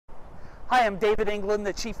Hi, I'm David England,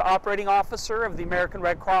 the Chief Operating Officer of the American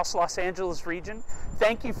Red Cross Los Angeles region.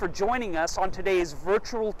 Thank you for joining us on today's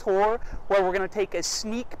virtual tour where we're going to take a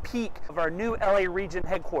sneak peek of our new LA region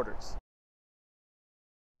headquarters.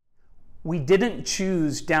 We didn't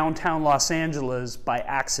choose downtown Los Angeles by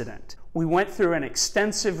accident. We went through an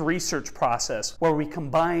extensive research process where we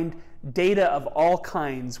combined data of all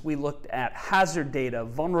kinds. We looked at hazard data,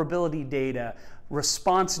 vulnerability data,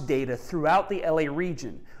 response data throughout the LA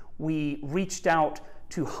region. We reached out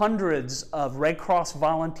to hundreds of Red Cross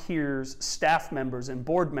volunteers, staff members, and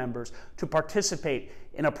board members to participate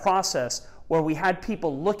in a process where we had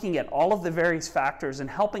people looking at all of the various factors and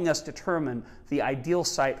helping us determine the ideal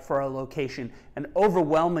site for our location, and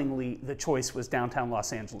overwhelmingly the choice was downtown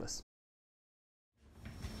Los Angeles.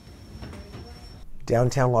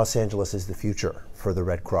 Downtown Los Angeles is the future for the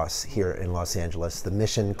Red Cross here in Los Angeles. The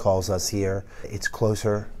mission calls us here. It's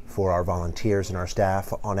closer for our volunteers and our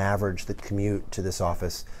staff. On average, the commute to this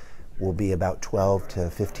office will be about 12 to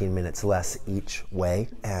 15 minutes less each way.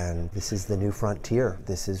 And this is the new frontier.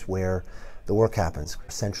 This is where the work happens,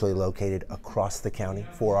 centrally located across the county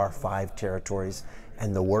for our 5 territories,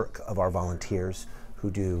 and the work of our volunteers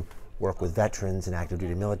who do work with veterans and active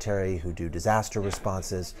duty military, who do disaster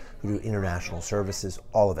responses, who do international services.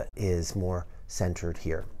 All of it is more centered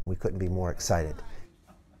here. We couldn't be more excited.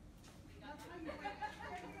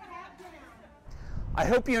 I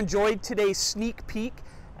hope you enjoyed today's sneak peek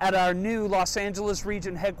at our new Los Angeles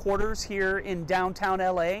region headquarters here in downtown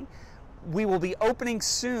LA. We will be opening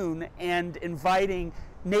soon and inviting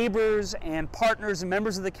neighbors and partners and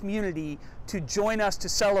members of the community to join us to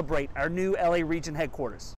celebrate our new LA region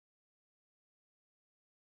headquarters.